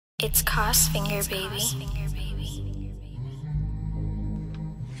It's Finger, baby.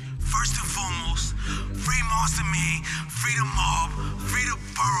 First and foremost, free Monster Me, free the mob, free the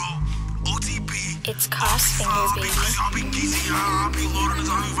borough, OTB. It's Finger, baby. Because I'll be geezy, I'll be Lord on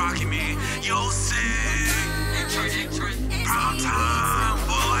the I'll be rocking me. Yo, sick. Prime time,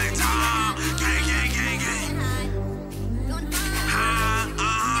 boy time. Gang, gang, gang, gang.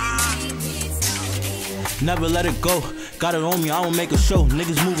 Never let it go, got it on me, I don't make a show.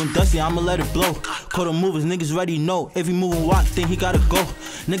 Niggas moving dusty, I'ma let it blow. Call the movers, niggas ready know. If he moving wild, think he gotta go.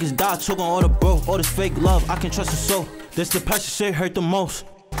 Niggas die, choke on all the bro, all this fake love, I can trust a soul. This the pressure shit hurt the most.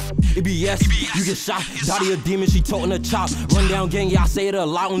 It be yes, you get shot. Dottie a demon, she toting a chop. Run down gang, yeah, I say it a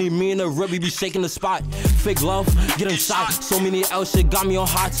lot. Only me and the rip, we be shaking the spot. Fake love, get him shot. So many L shit got me on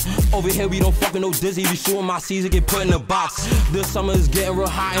hots. Over here, we don't fucking no dizzy. Be shooting my season, get put in the box. This summer is getting real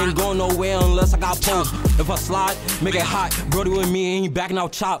hot, ain't going nowhere unless I got post. If I slide, make it hot. Brody with me, ain't backing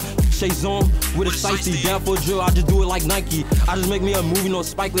out chop. Shades on with a sightsee. Down for a drill, I just do it like Nike. I just make me a movie, no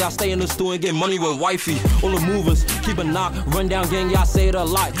Spike Lee. I stay in the store and get money with wifey. All the movers, keep a knock. Run down gang, yeah, I say it a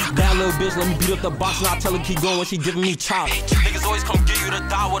lot. That little bitch, let me beat up the box and I tell her keep going when she giving me chop. Niggas always come get you to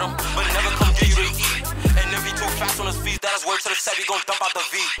die with them, but never come get you to eat. And if he too fast on his feet, that is word to the set, he gon' dump out the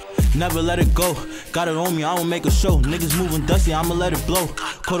V. Never let it go, got it on me, I don't make a show. Niggas moving dusty, I'ma let it blow.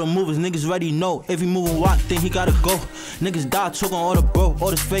 Call the movers, niggas ready know. If he moving wild, think he gotta go. Niggas die, choke on all the bro,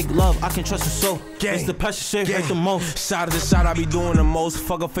 all this fake love, I can trust a soul. It's the pressure shit hurt the most. Shot to shot, I be doing the most.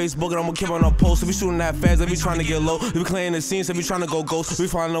 Fuck up Facebook and I'ma keep on no post. We be shooting at feds, they be trying to get low. We be clearing the scenes, they be trying to go ghost. We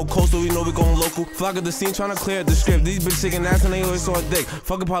find no coastal, we know we going local. Flock at the scene, trying to clear the script. These bitches shaking ass and they always on dick.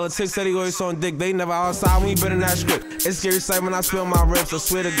 Fucking politics, said he always on dick. They never outside when he been in that script. It's scary sight when I spill my rips. I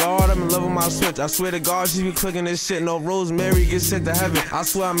swear to God, I'm in love with my switch. I swear to God, she be clicking this shit. No Rosemary gets sent to heaven. I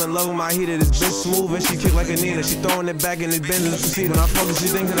swear I'm in love with my heater. This bitch smooth and she kick like a Nina. She throwing it back in this Benz seat. When I fuck her, she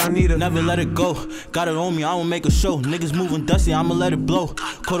think that I need her. Never let it go, got it on me, I don't make a show. Niggas moving dusty, I'ma let it blow.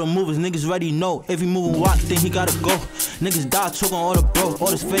 Call the movers, niggas ready know. If he moving wild, think he gotta go. Niggas die, choke on all the bro,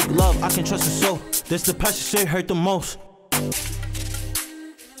 all this fake love, I can trust a soul. This the pressure shit hurt the most.